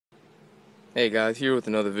Hey guys, here with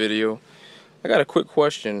another video. I got a quick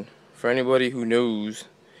question for anybody who knows,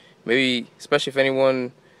 maybe especially if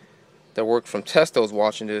anyone that worked from Testo is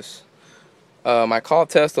watching this. I called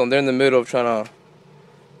Testo and they're in the middle of trying to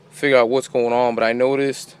figure out what's going on, but I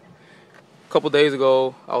noticed a couple days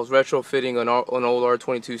ago I was retrofitting an old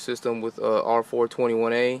R22 system with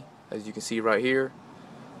r421a, as you can see right here,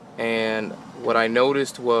 and what I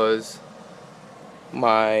noticed was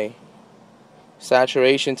my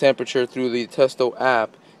saturation temperature through the Testo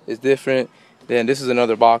app is different. Then this is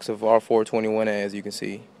another box of r421a, as you can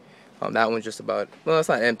see. That one's just about, well, it's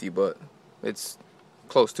not empty, but it's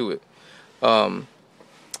close to it.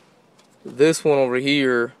 This one over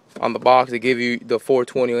here on the box, they give you the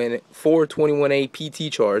 421a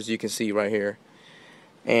PT charge, you can see right here.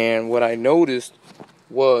 And what I noticed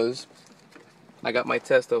was, I got my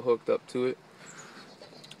Testo hooked up to it.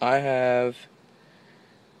 I have,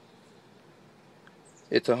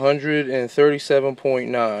 it's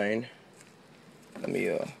 137.9. Let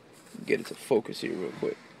me get it to focus here real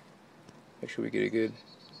quick. Make sure we get it good.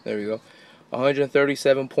 There we go.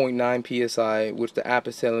 137.9 psi, which the app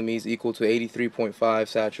is telling me is equal to 83.5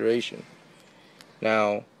 saturation.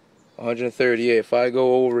 Now, 138. If I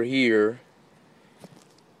go over here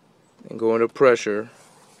and go into pressure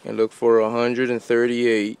and look for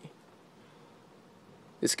 138,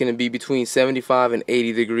 it's going to be between 75 and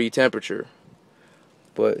 80 degree temperature.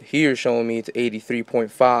 But here showing me it's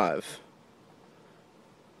 83.5.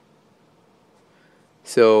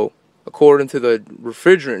 So according to the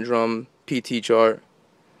refrigerant drum PT chart,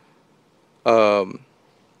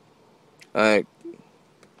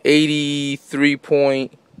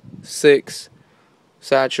 83.6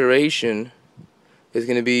 saturation is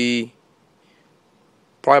going to be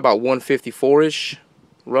probably about 154-ish,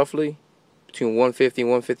 roughly, between 150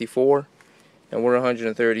 and 154, and we're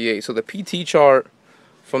 138. So the PT chart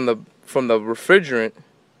from the refrigerant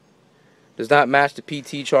does not match the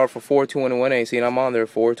PT chart for 421a. See, I'm on there,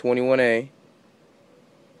 421a,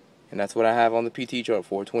 and that's what I have on the PT chart,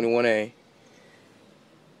 421a.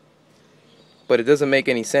 But it doesn't make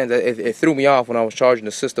any sense. It threw me off when I was charging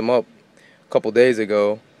the system up a couple days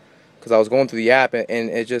ago, because I was going through the app and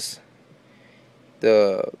it just,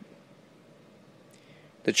 the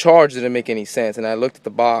charge didn't make any sense. And I looked at the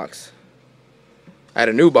box. I had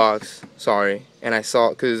a new box, sorry, and I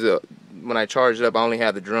saw, because when I charged it up, I only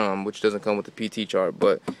had the drum, which doesn't come with the PT chart,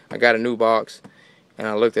 but I got a new box, and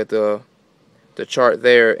I looked at the chart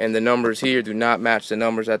there, and the numbers here do not match the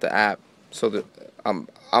numbers at the app. So I'm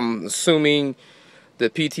assuming the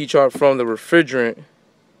PT chart from the refrigerant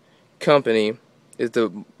company is the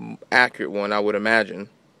accurate one, I would imagine.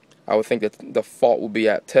 I would think that the fault would be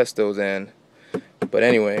at Testo's end. But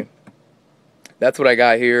anyway, that's what I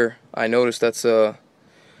got here. I noticed that's a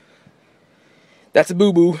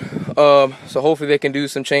boo-boo. So hopefully they can do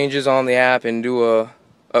some changes on the app and do a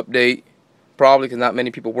update. Probably because not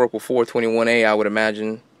many people work with 421a, I would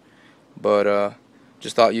imagine. But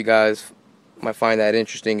just thought you guys might find that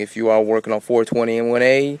interesting. If you are working on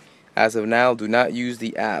 421a, as of now, do not use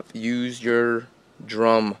the app. Use your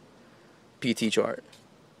drum PT chart.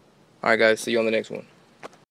 Alright guys, see you on the next one.